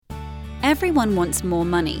Everyone wants more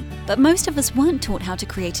money, but most of us weren't taught how to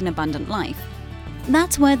create an abundant life.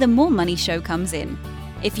 That's where the More Money Show comes in.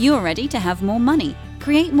 If you're ready to have more money,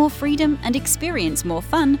 create more freedom, and experience more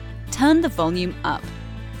fun, turn the volume up.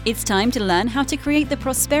 It's time to learn how to create the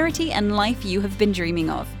prosperity and life you have been dreaming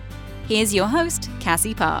of. Here's your host,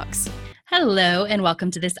 Cassie Parks. Hello, and welcome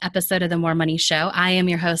to this episode of the More Money Show. I am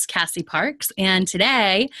your host, Cassie Parks, and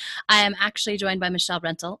today I am actually joined by Michelle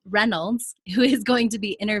Reynolds, who is going to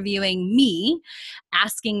be interviewing me,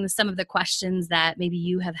 asking some of the questions that maybe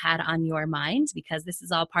you have had on your mind, because this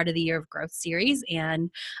is all part of the Year of Growth series, and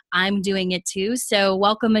I'm doing it too. So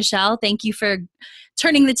welcome, Michelle. Thank you for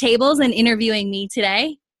turning the tables and interviewing me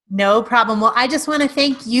today. No problem. Well, I just want to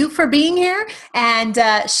thank you for being here and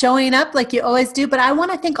showing up like you always do. But I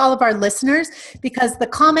want to thank all of our listeners because the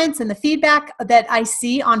comments and the feedback that I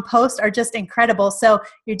see on post are just incredible. So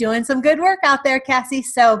you're doing some good work out there, Cassie.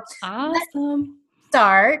 So awesome. Let's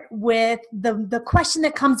start with the question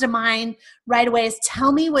that comes to mind right away is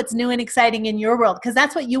tell me what's new and exciting in your world, because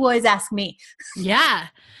that's what you always ask me. Yeah.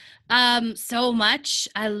 So much.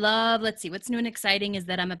 Let's see, what's new and exciting is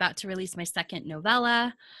that I'm about to release my second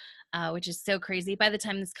novella, which is so crazy. By the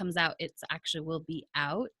time this comes out, it's actually will be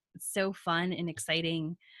out. It's so fun and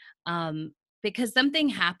exciting. Because something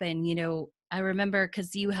happened, I remember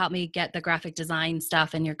because you helped me get the graphic design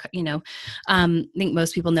stuff and I think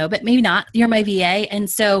most people know, but maybe not, you're my VA. And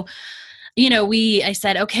so, I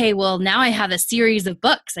said, okay, well, now I have a series of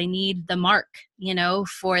books. I need the mark,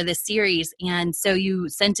 for the series. And so you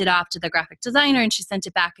sent it off to the graphic designer and she sent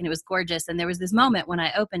it back and it was gorgeous. And there was this moment when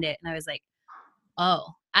I opened it and I was like, oh,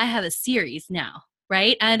 I have a series now,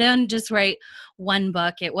 right? I don't just write one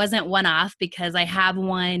book. It wasn't one off because I have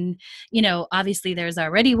one, obviously there's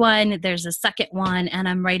already one, there's a second one, and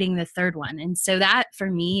I'm writing the third one. And so that for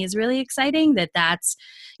me is really exciting that's,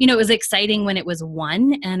 it was exciting when it was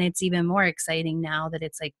one, and it's even more exciting now that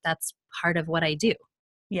it's like, that's part of what I do.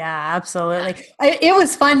 Yeah, absolutely. It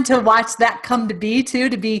was fun to watch that come to be too,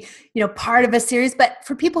 to be, part of a series. But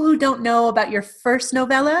for people who don't know about your first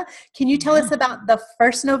novella, can you tell us about the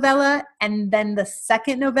first novella and then the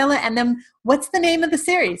second novella? And then what's the name of the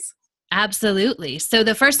series? Absolutely. So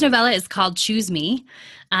the first novella is called Choose Me.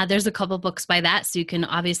 There's a couple books by that. So you can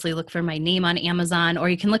obviously look for my name on Amazon, or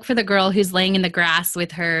you can look for the girl who's laying in the grass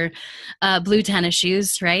with her blue tennis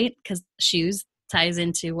shoes, right? Because shoes ties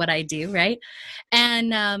into what I do, right?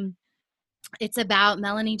 And it's about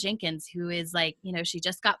Melanie Jenkins, who is like, she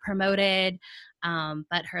just got promoted,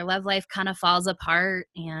 but her love life kind of falls apart,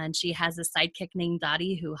 and she has a sidekick named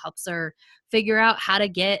Dottie who helps her figure out how to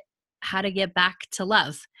get back to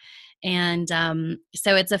love. And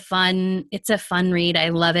so it's a fun read. I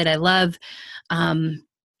love it. I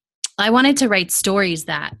wanted to write stories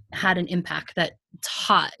that had an impact, that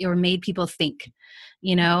taught or made people think,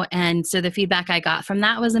 and so the feedback I got from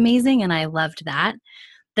that was amazing, and I loved that.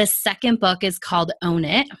 The second book is called Own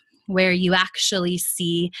It, where you actually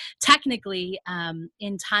see, technically,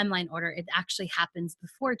 in timeline order, it actually happens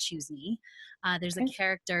before Choose Me. There's a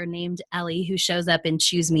character named Ellie who shows up in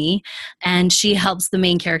Choose Me, and she helps the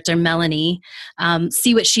main character, Melanie,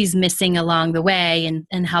 see what she's missing along the way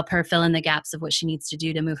and help her fill in the gaps of what she needs to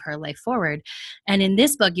do to move her life forward. And in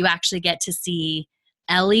this book, you actually get to see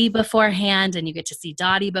Ellie beforehand, and you get to see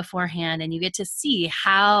Dottie beforehand, and you get to see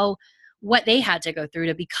what they had to go through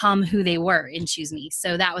to become who they were in Choose Me.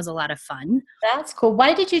 So that was a lot of fun. That's cool.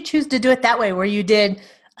 Why did you choose to do it that way, where you did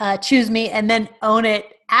Choose Me and then Own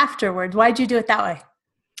It afterwards? Why did you do it that way?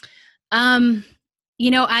 I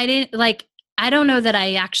don't know that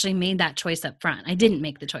I actually made that choice up front. I didn't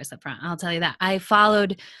make the choice up front. I'll tell you that. I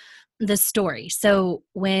followed the story. So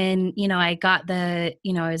when, I got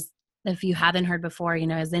if you haven't heard before, I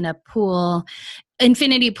was in a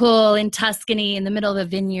infinity pool in Tuscany in the middle of a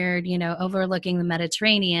vineyard, overlooking the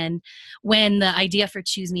Mediterranean, when the idea for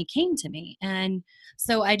Choose Me came to me. And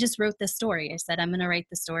so I just wrote the story. I said, I'm going to write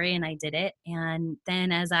the story, and I did it. And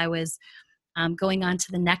then as I was going on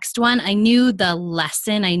to the next one, I knew the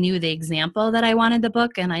lesson, I knew the example that I wanted the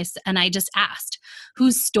book. And I just asked,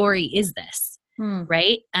 whose story is this?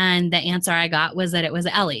 Right. And the answer I got was that it was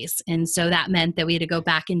Ellie's. And so that meant that we had to go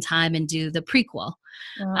back in time and do the prequel.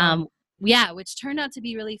 Which turned out to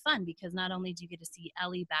be really fun, because not only do you get to see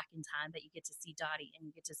Ellie back in time, but you get to see Dottie, and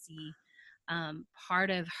you get to see part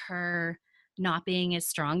of her not being as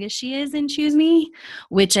strong as she is in Choose Me,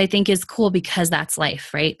 which I think is cool, because that's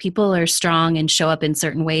life, right? People are strong and show up in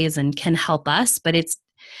certain ways and can help us, but it's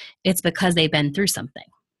because they've been through something.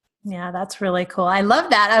 Yeah, that's really cool. I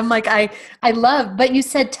love that. I'm like, I love, but you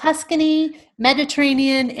said Tuscany,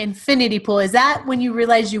 Mediterranean, infinity pool. Is that when you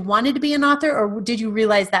realized you wanted to be an author, or did you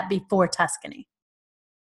realize that before Tuscany?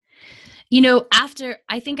 After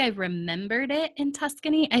I think I remembered it in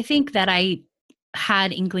Tuscany, I think that I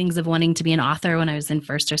had inklings of wanting to be an author when I was in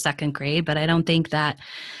first or second grade, but I don't think that,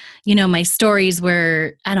 my stories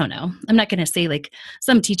were, I don't know. I'm not going to say like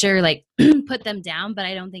some teacher like put them down, but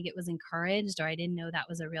I don't think it was encouraged, or I didn't know that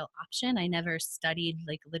was a real option. I never studied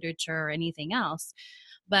like literature or anything else.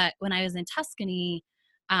 But when I was in Tuscany,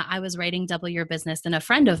 I was writing Double Your Business, and a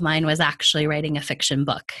friend of mine was actually writing a fiction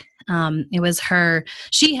book. It was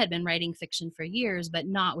she had been writing fiction for years, but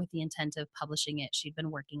not with the intent of publishing it. She'd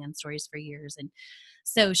been working on stories for years. And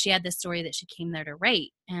so she had this story that she came there to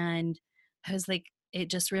write. And I was like, it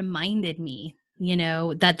just reminded me,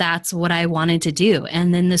 that that's what I wanted to do.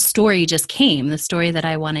 And then the story just came, the story that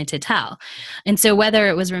I wanted to tell. And so whether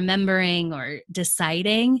it was remembering or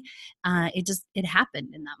deciding, it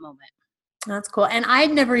happened in that moment. That's cool. And I'd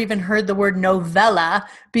never even heard the word novella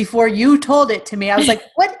before you told it to me. I was like,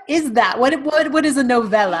 what is that? What is a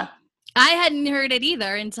novella? I hadn't heard it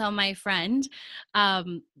either until my friend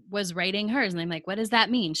was writing hers. And I'm like, what does that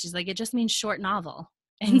mean? She's like, it just means short novel.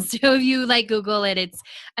 And so if you like Google it,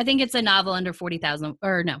 I think it's a novel under 40,000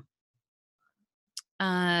 or no.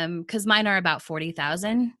 Cause mine are about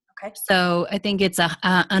 40,000. Okay. So I think it's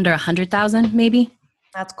under 100,000 maybe.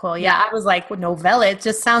 That's cool. Yeah. I was like, novella, it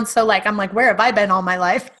just sounds so like, I'm like, where have I been all my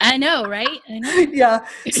life? I know, right? I know. Yeah.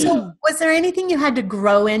 So was there anything you had to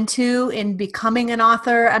grow into in becoming an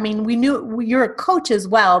author? I mean, we knew you're a coach as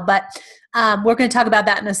well, but we're going to talk about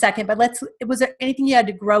that in a second. But was there anything you had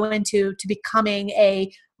to grow into to becoming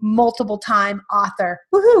a multiple time author?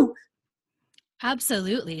 Woohoo!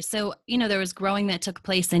 Absolutely. So, there was growing that took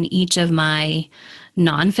place in each of my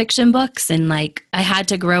nonfiction books. And like, I had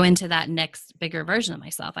to grow into that next bigger version of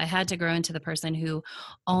myself. I had to grow into the person who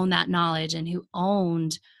owned that knowledge and who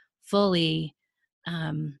owned fully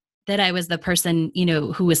that I was the person,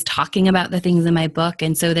 who was talking about the things in my book.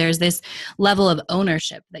 And so there's this level of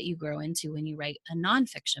ownership that you grow into when you write a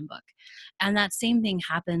nonfiction book. And that same thing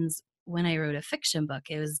happens when I wrote a fiction book.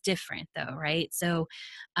 It was different though, right? So,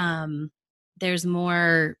 there's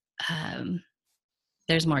more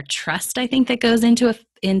trust, I think, that goes into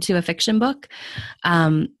a fiction book,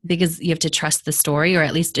 because you have to trust the story, or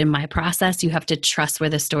at least in my process, you have to trust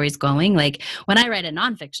where the story's going. Like when I write a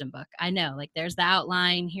nonfiction book, I know like there's the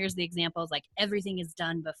outline, here's the examples, like everything is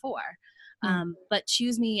done before. But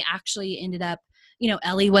Choose Me actually ended up,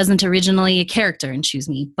 Ellie wasn't originally a character in Choose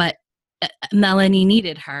Me, but Melanie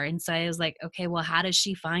needed her. And so I was like, okay, well, how does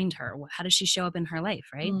she find her? How does she show up in her life?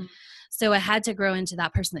 Right. So I had to grow into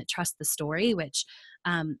that person that trusts the story, which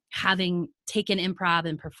having taken improv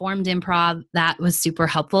and performed improv, that was super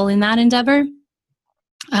helpful in that endeavor.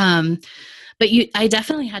 But I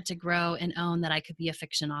definitely had to grow and own that I could be a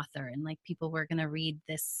fiction author, and like people were going to read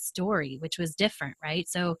this story, which was different. Right.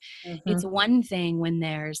 So it's one thing when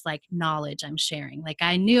there's like knowledge I'm sharing, like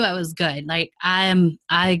I knew I was good. Like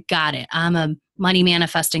I got it. I'm a money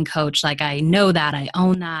manifesting coach. Like I know that, I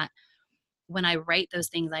own that. When I write those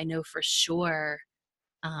things, I know for sure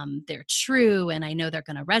they're true, and I know they're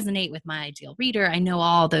going to resonate with my ideal reader. I know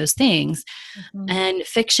all those things. And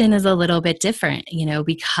fiction is a little bit different,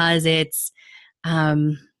 because it's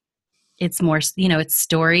more, it's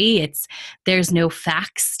story. There's no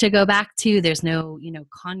facts to go back to. There's no,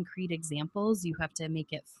 concrete examples. You have to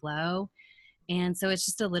make it flow. And so it's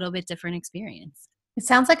just a little bit different experience. It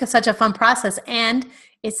sounds like such a fun process, and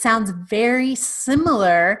it sounds very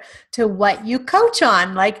similar to what you coach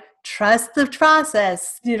on, like trust the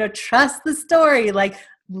process, trust the story, like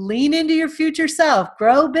lean into your future self,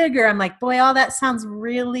 grow bigger. I'm like, boy, all that sounds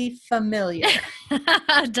really familiar.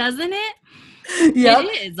 Doesn't it? Yep.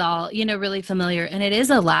 It is all, really familiar, and it is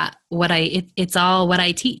a lot it's all what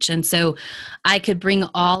I teach. And so I could bring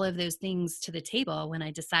all of those things to the table when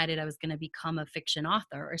I decided I was going to become a fiction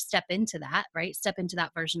author, or step into that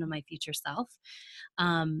version of my future self.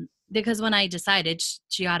 Because when I decided,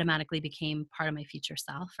 she automatically became part of my future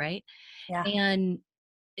self. Right. Yeah. And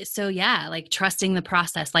so yeah, like trusting the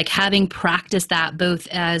process, like having practiced that both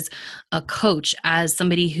as a coach, as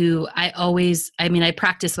somebody who I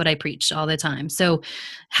practice what I preach all the time. So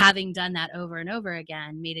having done that over and over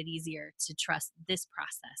again made it easier to trust this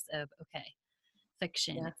process of, okay,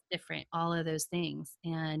 fiction, it's different, all of those things.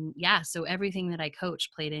 And yeah, so everything that I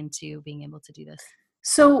coach played into being able to do this.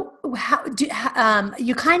 So how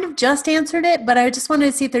you kind of just answered it, but I just wanted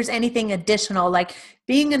to see if there's anything additional, like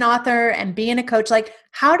being an author and being a coach, like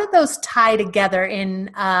how do those tie together in,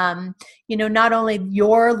 not only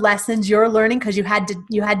your lessons you're learning, because you had to,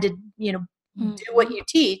 do what you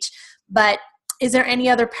teach, but is there any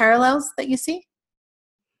other parallels that you see?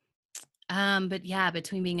 But yeah,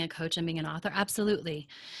 between being a coach and being an author, absolutely.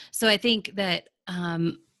 So I think that,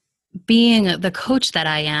 being the coach that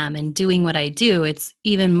I am and doing what I do, it's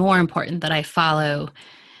even more important that I follow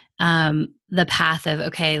the path of,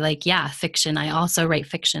 okay, like, yeah, fiction. I also write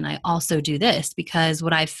fiction. I also do this, because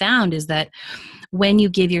what I've found is that when you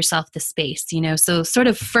give yourself the space, so sort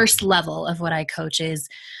of first level of what I coach is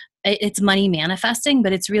it's money manifesting,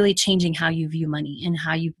 but it's really changing how you view money and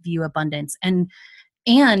how you view abundance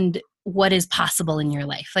and what is possible in your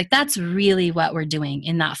life. Like, that's really what we're doing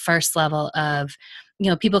in that first level of,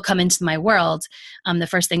 people come into my world. The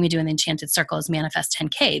first thing we do in the Enchanted Circle is manifest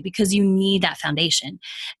 10K, because you need that foundation.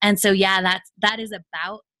 And so, yeah, that is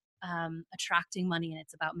about attracting money, and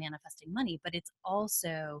it's about manifesting money, but it's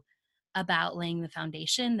also about laying the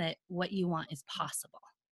foundation that what you want is possible,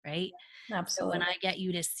 right? So when Absolutely. I get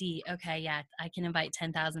you to see, okay, yeah, I can invite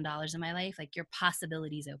 $10,000 in my life, like, your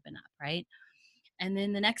possibilities open up, right? And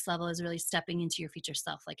then the next level is really stepping into your future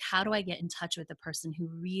self. Like, how do I get in touch with the person who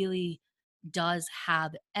really does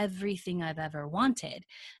have everything I've ever wanted,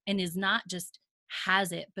 and is not just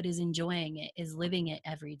has it, but is enjoying it, is living it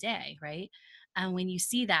every day, right? And when you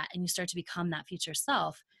see that and you start to become that future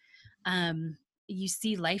self, you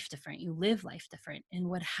see life different, you live life different. And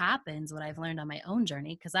what happens, what I've learned on my own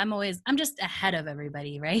journey, because I'm just ahead of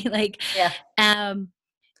everybody, right? Like, Yeah. um,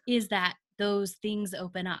 is that those things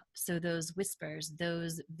open up. So those whispers,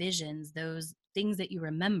 those visions, those things that you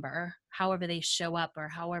remember, however they show up or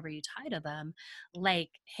however you tie to them, like,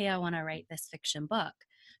 hey, I want to write this fiction book,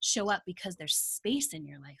 show up because there's space in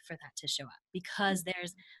your life for that to show up, because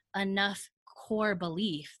there's enough core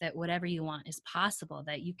belief that whatever you want is possible,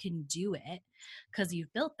 that you can do it because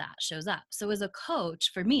you've built that, shows up. So as a coach,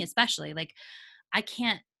 for me especially, like, I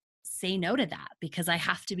can't say no to that, because I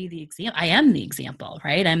have to be the example. I am the example,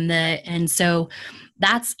 right? And so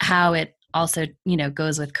that's how it also,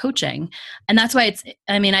 goes with coaching. And that's why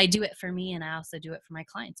I do it for me, and I also do it for my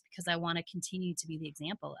clients, because I want to continue to be the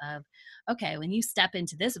example of, okay, when you step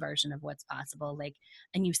into this version of what's possible, like,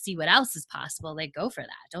 and you see what else is possible, like, go for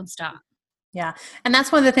that. Don't stop. Yeah. And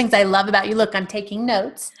that's one of the things I love about you. Look, I'm taking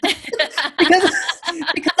notes because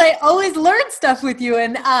because I always learn stuff with you.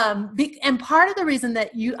 And and part of the reason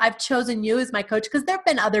that I've chosen you as my coach, because there have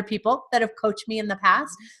been other people that have coached me in the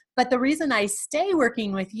past. But the reason I stay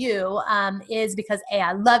working with you is because A,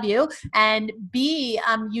 I love you, and B,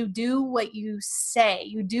 you do what you say,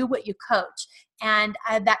 you do what you coach. And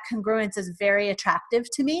that congruence is very attractive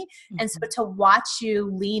to me. And so to watch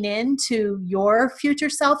you lean into your future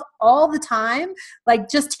self all the time, like,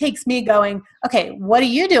 just takes me going, okay, what are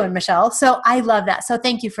you doing, Michelle? So I love that. So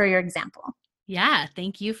thank you for your example. Yeah.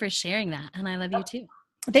 Thank you for sharing that. And I love you too.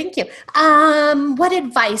 Thank you. What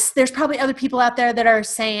advice? There's probably other people out there that are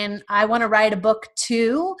saying, I want to write a book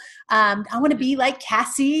too. I want to be like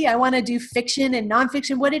Cassie. I want to do fiction and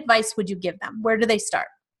nonfiction. What advice would you give them? Where do they start?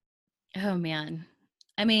 Oh, man.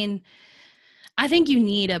 I think you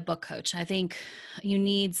need a book coach. I think you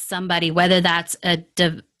need somebody, whether that's an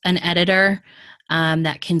editor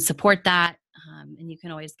that can support that. And you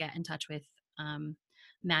can always get in touch with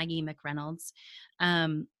Maggie McReynolds,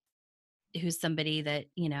 who's somebody that,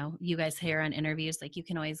 you guys hear on interviews, like, you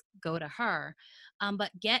can always go to her.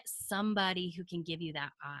 But get somebody who can give you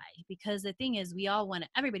that eye, because the thing is,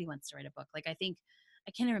 everybody wants to write a book. Like,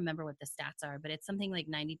 I can't even remember what the stats are, but it's something like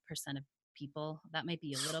 90% of people, that might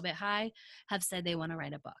be a little bit high, have said they want to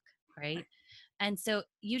write a book, right? And so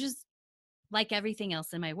you just, like everything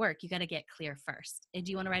else in my work, you got to get clear first. Do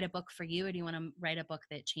you want to write a book for you, or do you want to write a book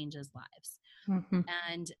that changes lives? Mm-hmm.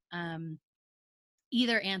 And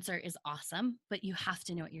either answer is awesome, but you have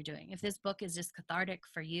to know what you're doing. If this book is just cathartic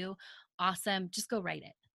for you, awesome, just go write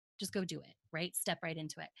it. Just go do it, right? Step right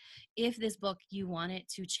into it. If this book, you want it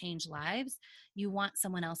to change lives, you want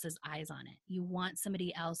someone else's eyes on it. You want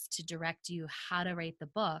somebody else to direct you how to write the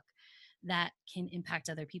book that can impact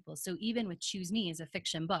other people. So even with Choose Me as a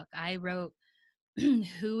fiction book, I wrote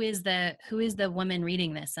who is the woman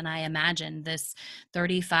reading this, and I imagine this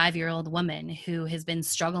 35-year-old woman who has been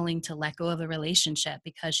struggling to let go of a relationship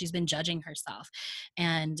because she's been judging herself,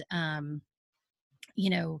 and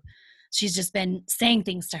she's just been saying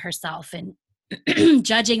things to herself and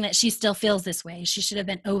judging that she still feels this way. She should have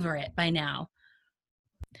been over it by now.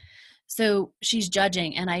 So she's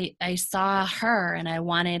judging, and I saw her, and I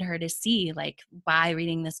wanted her to see, like, by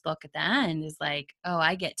reading this book at the end is like, oh,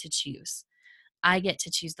 I get to choose. I get to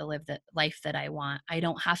choose to live the life that I want. I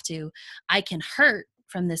don't have to, I can hurt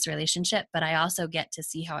from this relationship, but I also get to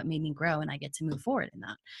see how it made me grow, and I get to move forward in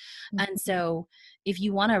that. Mm-hmm. And so if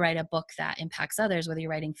you want to write a book that impacts others, whether you're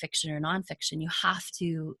writing fiction or nonfiction, you have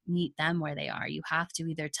to meet them where they are. You have to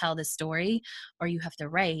either tell the story, or you have to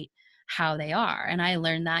write how they are. And I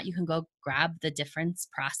learned that you can go grab The Difference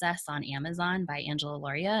Process on Amazon by Angela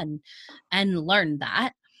Loria and learn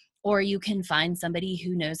that, or you can find somebody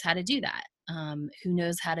who knows how to do that, who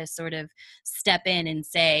knows how to sort of step in and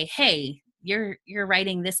say, hey, you're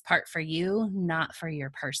writing this part for you, not for your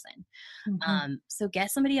person. Mhm. So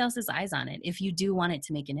get somebody else's eyes on it if you do want it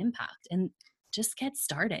to make an impact, and just get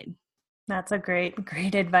started. That's a great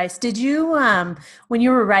advice. Did you, when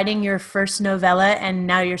you were writing your first novella and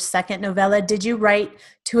now your second novella, did you write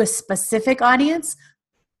to a specific audience?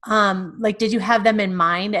 Like, did you have them in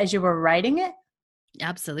mind as you were writing it?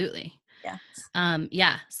 Absolutely. Yeah.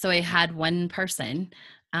 Yeah. So I had one person.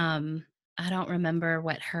 I don't remember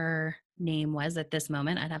what her name was at this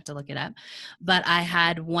moment. I'd have to look it up. But I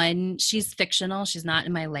had one, she's fictional. She's not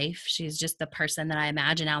in my life. She's just the person that I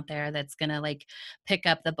imagine out there that's going to like pick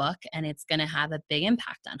up the book and it's going to have a big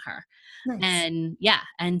impact on her. Nice. And yeah.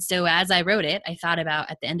 And so as I wrote it, I thought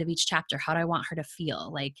about at the end of each chapter, how do I want her to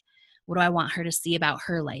feel? Like, what do I want her to see about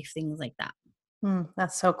her life? Things like that.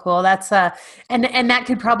 That's so cool. That's and that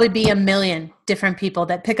could probably be a million different people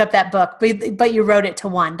that pick up that book, but you wrote it to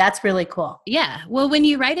one. That's really cool. Yeah. Well, when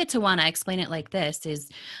you write it to one, I explain it like this is,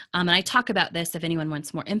 and I talk about this if anyone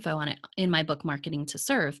wants more info on it in my book, Marketing to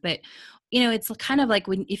Serve. But, it's kind of like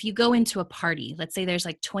if you go into a party, let's say there's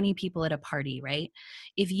like 20 people at a party, right?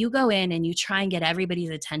 If you go in and you try and get everybody's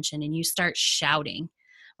attention and you start shouting,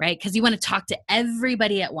 right? Because you want to talk to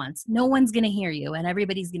everybody at once. No one's going to hear you and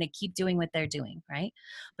everybody's going to keep doing what they're doing, right?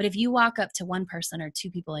 But if you walk up to one person or two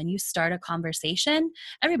people and you start a conversation,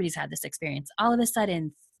 everybody's had this experience. All of a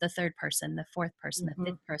sudden, the third person, the fourth person, the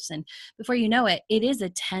fifth person, before you know it, it is a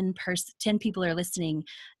 10 people are listening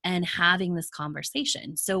and having this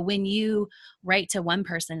conversation. So when you write to one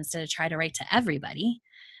person instead of try to write to everybody,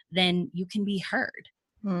 then you can be heard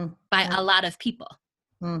by a lot of people.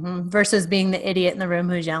 Versus being the idiot in the room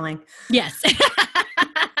who's yelling. Yes.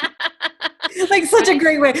 Like such a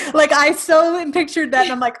great way. Like I so pictured that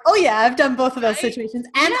and I'm like, oh yeah, I've done both of those situations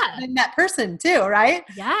and I've been that person too, right?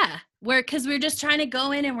 Yeah. Because we're just trying to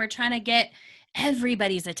go in and we're trying to get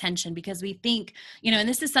everybody's attention because we think, and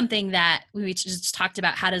this is something that we just talked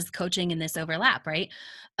about, how does coaching and this overlap, right?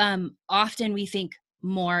 Often we think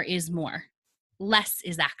more is more. Less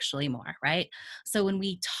is actually more, right? So when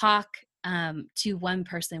we talk to one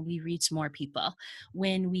person, we reach more people.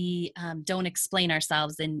 When we don't explain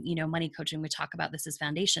ourselves, and money coaching, we talk about this as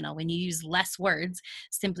foundational. When you use less words,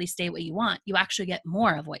 simply state what you want, you actually get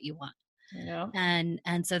more of what you want. Yeah.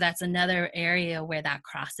 And so that's another area where that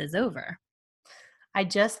crosses over. I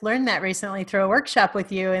just learned that recently through a workshop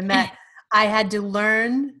with you, and that I had to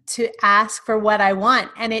learn to ask for what I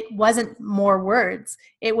want, and it wasn't more words,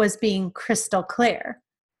 it was being crystal clear.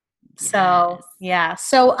 Yes. So, yeah.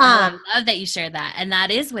 So, I love that you shared that. And that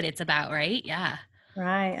is what it's about, right? Yeah.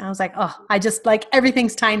 Right. I was like, oh, I just like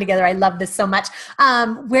everything's tying together. I love this so much.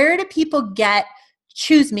 Where do people get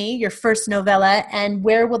Choose Me, your first novella, and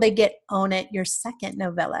where will they get Own It, your second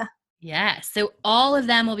novella? Yeah. So all of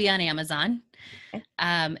them will be on Amazon. Okay.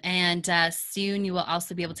 And soon you will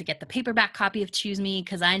also be able to get the paperback copy of Choose Me,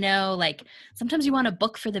 because I know like sometimes you want a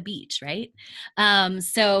book for the beach, right?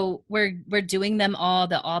 So we're doing them all.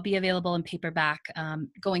 They'll all be available in paperback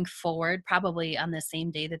going forward, probably on the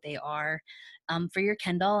same day that they are for your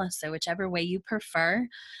Kindle. So whichever way you prefer,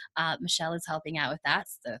 Michelle is helping out with that.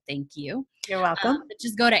 So thank you. You're welcome. But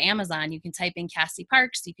just go to Amazon. You can type in Cassie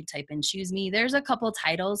Parks. You can type in Choose Me. There's a couple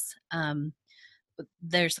titles.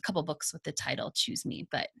 There's a couple books with the title Choose Me,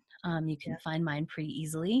 but you can find mine pretty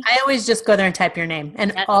easily. I always just go there and type your name,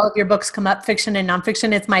 and all of your books come up, fiction and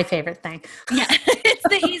nonfiction. It's my favorite thing. Yeah, it's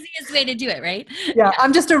the easiest way to do it, right? Yeah,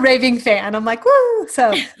 I'm just a raving fan. I'm like, woo!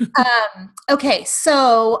 So, okay,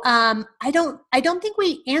 so I don't think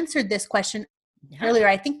we answered this question earlier.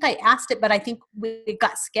 I think I asked it, but I think we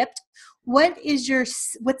got skipped. What's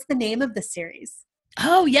the name of the series?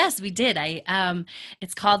 Oh yes, we did.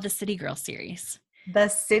 It's called the City Girl series. The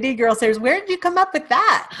City Girl series. Where did you come up with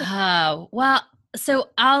that? Oh, well, so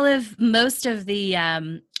most of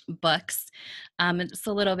the books, it's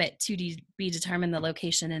a little bit to be determined, the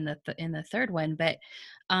location in the third one, but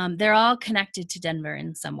they're all connected to Denver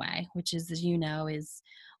in some way, which is, as you know, is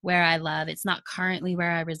where I love. It's not currently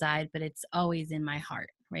where I reside, but it's always in my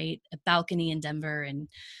heart, right? A balcony in Denver and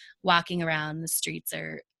walking around the streets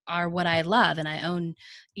are what I love. And I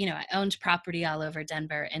owned property all over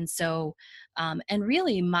Denver. And so, and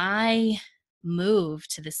really my move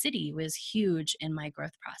to the city was huge in my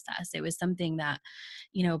growth process. It was something that,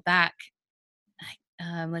 back,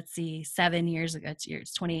 let's see, 7 years ago, it's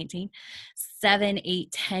 2018, 7,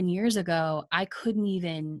 8, 10 years ago, I couldn't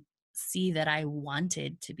even see that I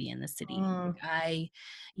wanted to be in the city.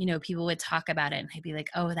 People would talk about it and I'd be like,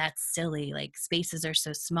 oh, that's silly. Like spaces are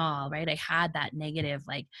so small, right? I had that negative,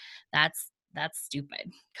 like that's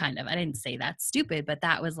stupid kind of. I didn't say that's stupid, but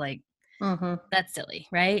that was like, that's silly,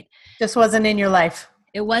 right? Just wasn't in your life.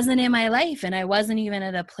 It wasn't in my life. And I wasn't even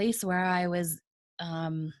at a place where I was,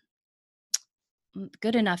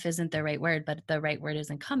 good enough isn't the right word, but the right word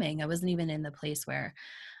isn't coming. I wasn't even in the place where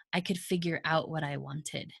I could figure out what I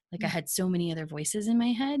wanted. Like I had so many other voices in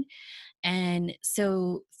my head. And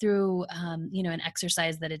so through, an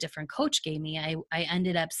exercise that a different coach gave me, I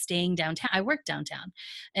ended up staying downtown. I worked downtown,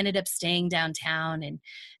 ended up staying downtown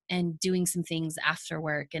and doing some things after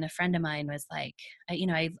work. And a friend of mine was like,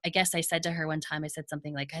 I guess I said to her one time, I said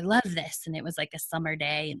something like, I love this. And it was like a summer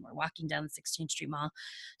day and we're walking down the 16th Street Mall.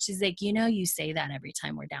 She's like, you say that every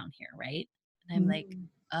time we're down here, right? And I'm like,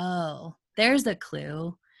 oh, there's a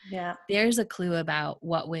clue. Yeah. There's a clue about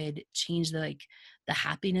what would change the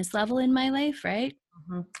happiness level in my life, right?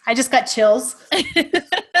 I just got chills.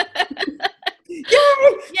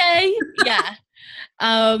 Yay! Yeah.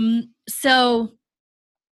 So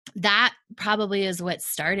that probably is what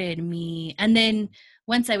started me. And then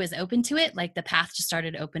once I was open to it, like the path just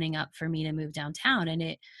started opening up for me to move downtown, and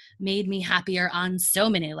it made me happier on so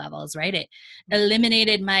many levels, right? It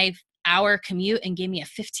eliminated my hour commute and gave me a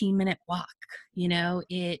 15-minute walk.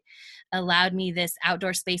 It allowed me this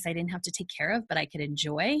outdoor space I didn't have to take care of, but I could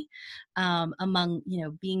enjoy among,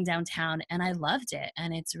 being downtown. And I loved it.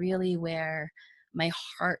 And it's really where my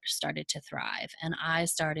heart started to thrive. And I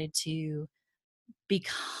started to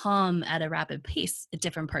become at a rapid pace a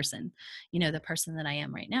different person, the person that I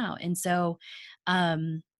am right now. And so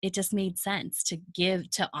it just made sense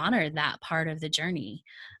to honor that part of the journey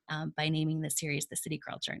by naming the series the City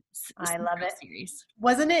Girl Journey. I love it. Series.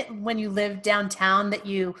 Wasn't it when you lived downtown that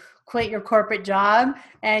you quit your corporate job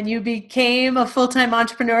and you became a full-time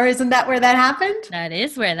entrepreneur? Isn't that where that happened? That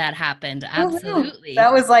is where that happened. Absolutely.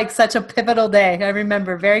 That was like such a pivotal day. I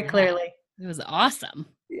remember very clearly. It was awesome.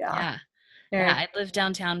 Yeah. Yeah, I lived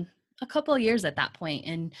downtown a couple of years at that point,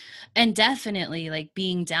 and definitely like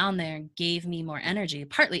being down there gave me more energy.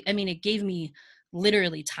 Partly, it gave me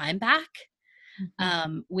literally time back,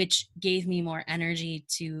 which gave me more energy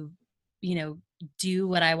to, do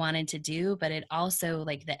what I wanted to do. But it also,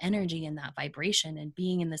 like the energy and that vibration and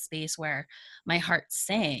being in the space where my heart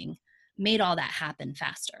sang made all that happen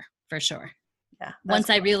faster, for sure. Yeah. Once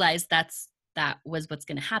I realized that was what's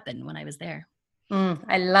going to happen when I was there.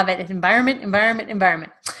 I love it. Environment.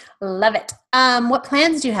 Love it. What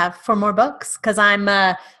plans do you have for more books? Because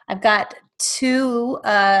I've got two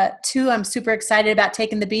I'm super excited about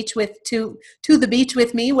taking the beach to the beach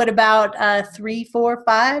with me. What about 3, 4,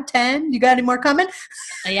 5, 10? You got any more coming?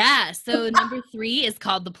 Yeah. So number 3 is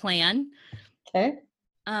called The Plan. Okay.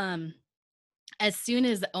 As soon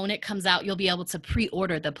as Own It comes out, you'll be able to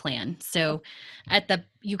pre-order The Plan. So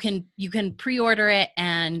you can pre-order it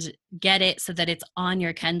and get it so that it's on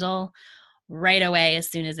your Kindle right away as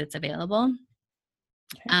soon as it's available.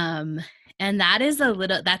 Okay. And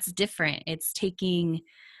that's different. It's taking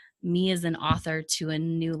me as an author to a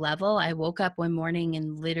new level. I woke up one morning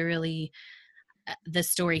and literally the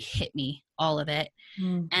story hit me, all of it.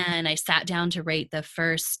 And I sat down to write the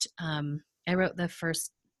first, I wrote the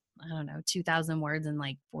first, 2,000 words in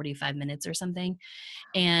like 45 minutes or something.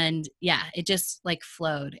 And yeah, it just like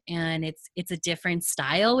flowed. And it's a different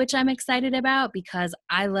style, which I'm excited about because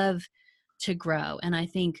I love to grow. And I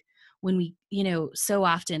think when we, so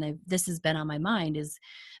often this has been on my mind is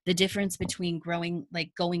the difference between growing,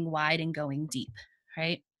 like going wide and going deep.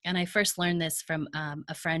 Right. And I first learned this from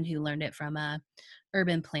a friend who learned it from a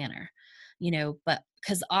urban planner, but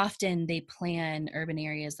because often they plan urban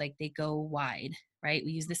areas like they go wide, right?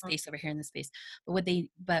 We use this space over here in this space,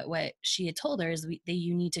 but what she had told her is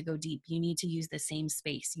you need to go deep. You need to use the same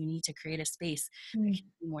space. You need to create a space that can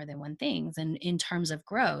do more than one thing. And in terms of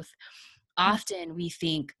growth, often we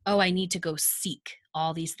think, oh, I need to go seek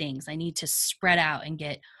all these things. I need to spread out and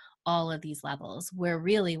get all of these levels, where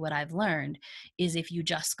really what I've learned is if you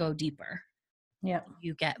just go deeper,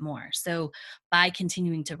 you get more. So by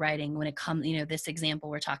continuing to writing, when it comes, this example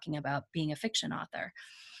we're talking about being a fiction author,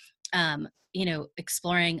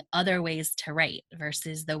 exploring other ways to write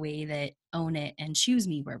versus the way that Own It and Choose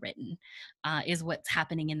Me were written, is what's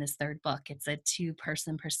happening in this third book. It's a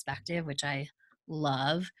 2-person perspective, which I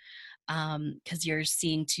love, because you're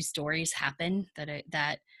seeing 2 stories happen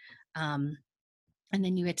and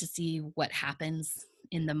then you get to see what happens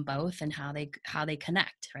in them both and how they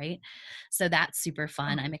connect, right? So that's super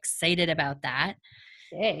fun. I'm excited about that.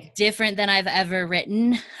 Yay. Different than I've ever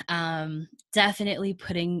written. Definitely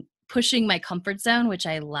pushing my comfort zone, which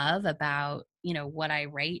I love about, what I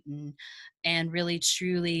write, and really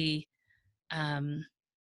truly um,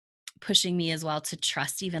 pushing me as well to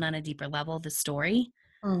trust even on a deeper level the story,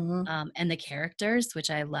 Mhm. and the characters,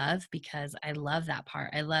 which I love because I love that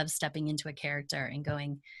part. I love stepping into a character and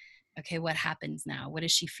going, okay, what happens now? What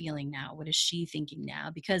is she feeling now? What is she thinking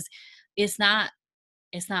now? Because it's not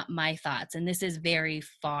my thoughts, and this is very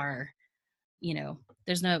far,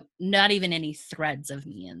 there's not even any threads of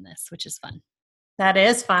me in this, which is fun. That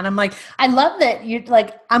is fun. I'm like, I love that you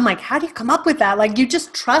like, I'm like, how do you come up with that? Like, you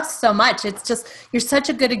just trust so much. It's just, you're such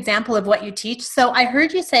a good example of what you teach. So I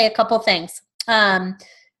heard you say a couple things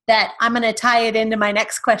that I'm going to tie it into my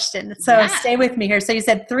next question. So Yeah. stay with me here. So you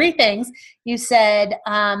said three things. You said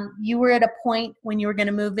you were at a point when you were going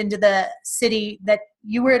to move into the city that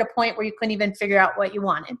you were at a point where you couldn't even figure out what you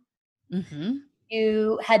wanted. Mm-hmm.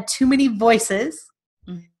 You had too many voices.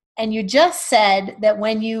 Mm-hmm. And you just said that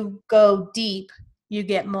when you go deep, you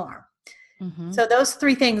get more. Mm-hmm. So those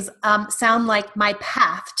three things sound like my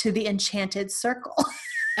path to the enchanted circle.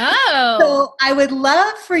 Oh. So I would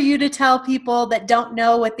love for you to tell people that don't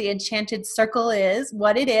know what the enchanted circle is,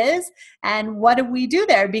 what it is, and what do we do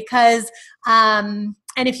there? Because, and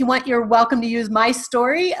if you want, you're welcome to use my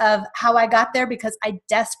story of how I got there, because I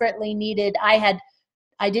desperately needed, I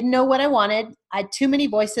didn't know what I wanted. I had too many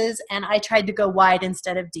voices, and I tried to go wide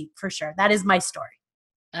instead of deep, for sure. That is my story.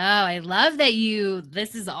 Oh, I love that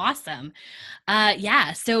this is awesome.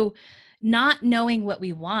 Yeah. So not knowing what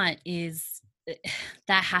we want is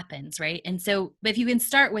that happens, right? And so, but if you can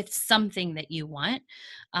start with something that you want,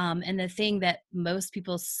 and the thing that most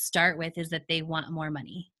people start with is that they want more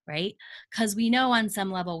money, right? Because we know on some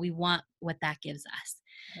level we want what that gives us.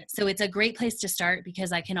 So it's a great place to start,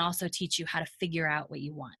 because I can also teach you how to figure out what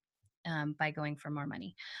you want by going for more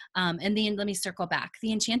money. And then let me circle back.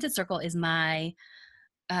 The Enchanted Circle is my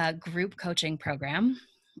group coaching program,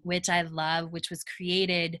 which I love, which was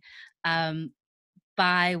created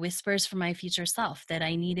by whispers from my future self that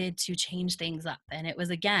I needed to change things up. And it was,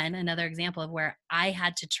 again, another example of where I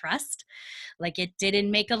had to trust. Like, it didn't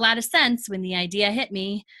make a lot of sense when the idea hit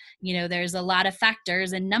me. There's a lot of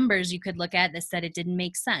factors and numbers you could look at that said it didn't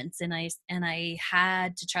make sense. And I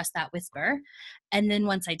had to trust that whisper. And then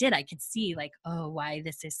once I did, I could see, like, oh, why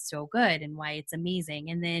this is so good and why it's amazing.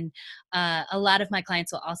 And then a lot of my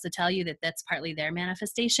clients will also tell you that that's partly their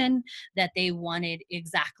manifestation, that they wanted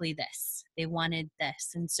exactly this. They wanted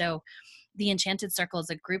this. And so the Enchanted Circle is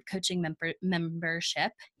a group coaching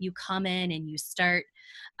membership. You come in and you start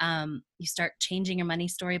changing your money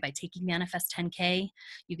story by taking Manifest 10K.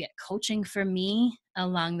 You get coaching from me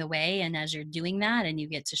along the way. And as you're doing that, and you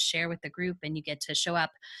get to share with the group, and you get to show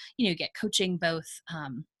up, you get coaching both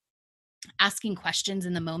asking questions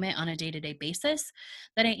in the moment on a day-to-day basis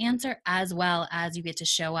that I answer, as well as you get to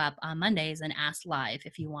show up on Mondays and ask live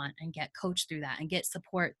if you want, and get coached through that, and get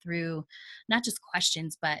support through not just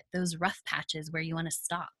questions, but those rough patches where you want to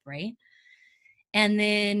stop, right? And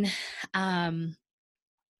then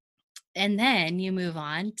you move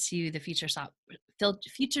on to the Future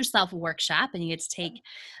Self workshop, and you get to take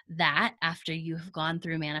that after you've gone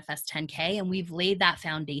through Manifest 10K, and we've laid that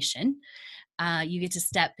foundation. You get to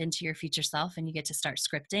step into your future self, and you get to start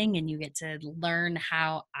scripting, and you get to learn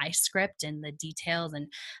how I script and the details, and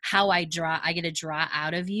how I get to draw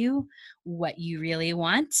out of you what you really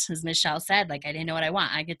want. As Michelle said, like, I didn't know what I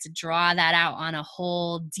want. I get to draw that out on a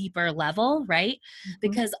whole deeper level, right? Mm-hmm.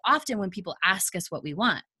 Because often when people ask us what we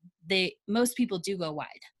want, most people do go wide,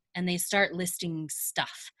 and they start listing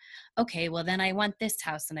stuff. Okay, well, then I want this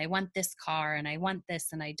house, and I want this car, and I want this,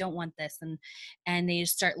 and I don't want this. And they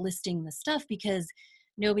start listing the stuff because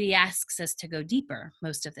nobody asks us to go deeper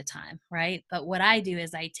most of the time, right? But what I do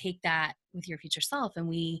is I take that with your future self, and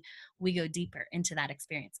we go deeper into that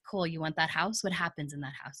experience. Cool, you want that house? What happens in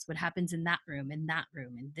that house? What happens in that room, in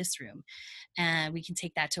this room? And we can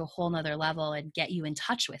take that to a whole nother level and get you in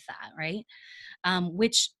touch with that, right?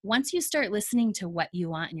 Which, once you start listening to what you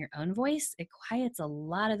want in your own voice, it quiets a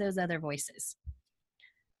lot of those other voices.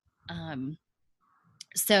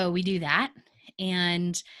 So we do that,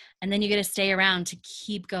 and then you get to stay around to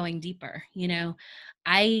keep going deeper.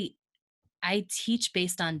 I teach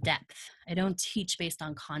based on depth. I don't teach based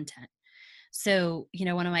on content. So,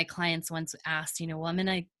 one of my clients once asked, well, am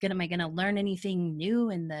I going to learn anything new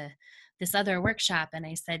in this other workshop? And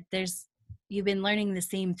I said, you've been learning the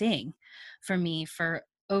same thing for me for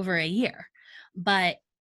over a year, but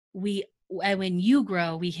when you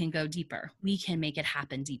grow, we can go deeper. We can make it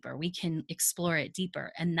happen deeper. We can explore it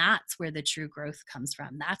deeper. And that's where the true growth comes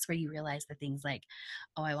from. That's where you realize the things like,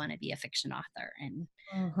 oh, I want to be a fiction author, and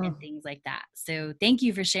things like that. So thank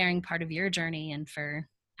you for sharing part of your journey, and for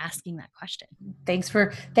asking that question. Thanks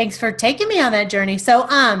for taking me on that journey. So,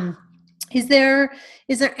 is there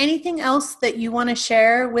anything else that you want to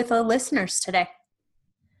share with the listeners today?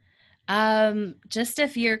 Just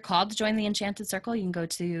if you're called to join the Enchanted Circle, you can go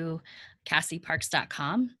to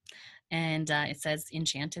CassieParks.com. And it says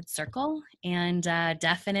Enchanted Circle, and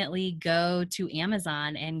definitely go to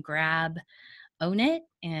Amazon and grab Own It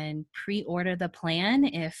and pre-order the plan.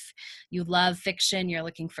 If you love fiction, you're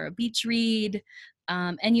looking for a beach read,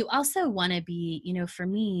 and you also want to be, for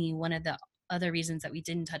me, one of the other reasons that we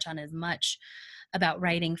didn't touch on as much about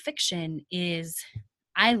writing fiction is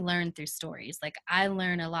I learn through stories. Like I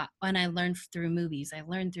learn a lot when I learn through movies. I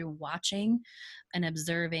learn through watching and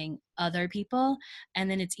observing other people.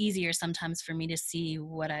 And then it's easier sometimes for me to see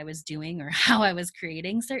what I was doing or how I was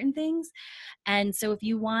creating certain things. And so if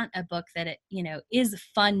you want a book that, is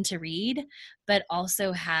fun to read, but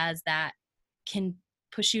also has that can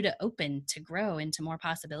push you to open, to grow into more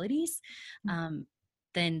possibilities,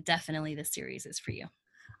 then definitely this series is for you.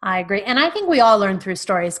 I agree. And I think we all learn through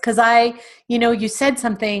stories because you said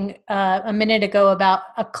something a minute ago about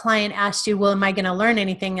a client asked you, well, am I going to learn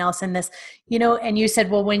anything else in this? And you said,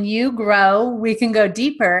 well, when you grow, we can go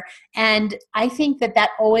deeper. And I think that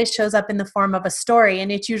always shows up in the form of a story,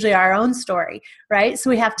 and it's usually our own story, right? So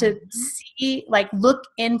we have to see, look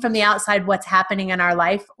in from the outside what's happening in our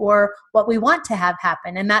life or what we want to have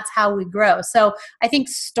happen. And that's how we grow. So I think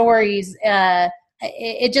stories,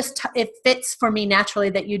 it fits for me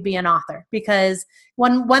naturally that you'd be an author, because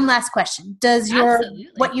one last question, does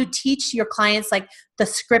what you teach your clients, like the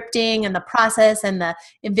scripting and the process and the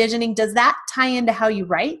envisioning, does that tie into how you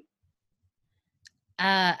write?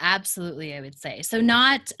 Absolutely, I would say. So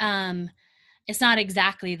not, it's not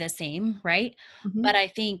exactly the same, right? Mm-hmm. But I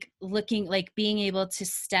think being able to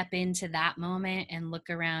step into that moment and look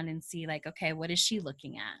around and see okay, what is she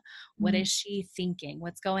looking at? What is she thinking?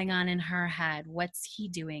 What's going on in her head? What's he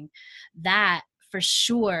doing? That for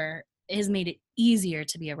sure has made it easier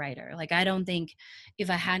to be a writer. I don't think if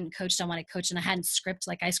I hadn't coached on what I coached and I hadn't scripted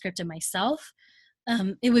like I scripted myself,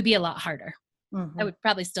 it would be a lot harder. Mm-hmm. I would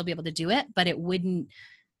probably still be able to do it, but it wouldn't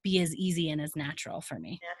be as easy and as natural for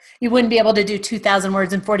me. Yeah. You wouldn't be able to do 2,000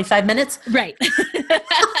 words in 45 minutes? Right.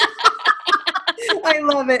 I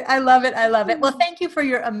love it. I love it. I love it. Well, thank you for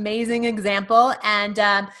your amazing example. And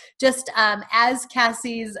as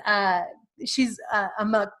Cassie's, she's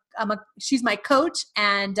my coach,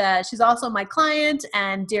 and she's also my client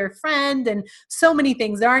and dear friend, and so many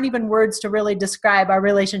things. There aren't even words to really describe our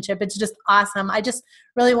relationship. It's just awesome. I just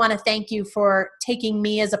really want to thank you for taking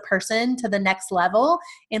me as a person to the next level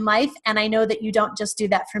in life. And I know that you don't just do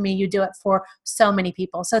that for me, you do it for so many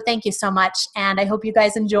people. So thank you so much. And I hope you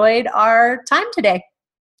guys enjoyed our time today.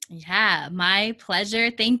 Yeah, my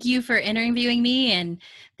pleasure. Thank you for interviewing me, and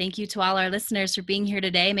thank you to all our listeners for being here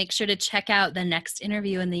today. Make sure to check out the next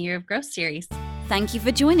interview in the Year of Growth series. Thank you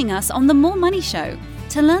for joining us on The More Money Show.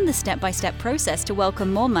 To learn the step-by-step process to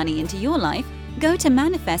welcome more money into your life, go to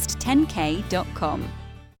manifest10k.com.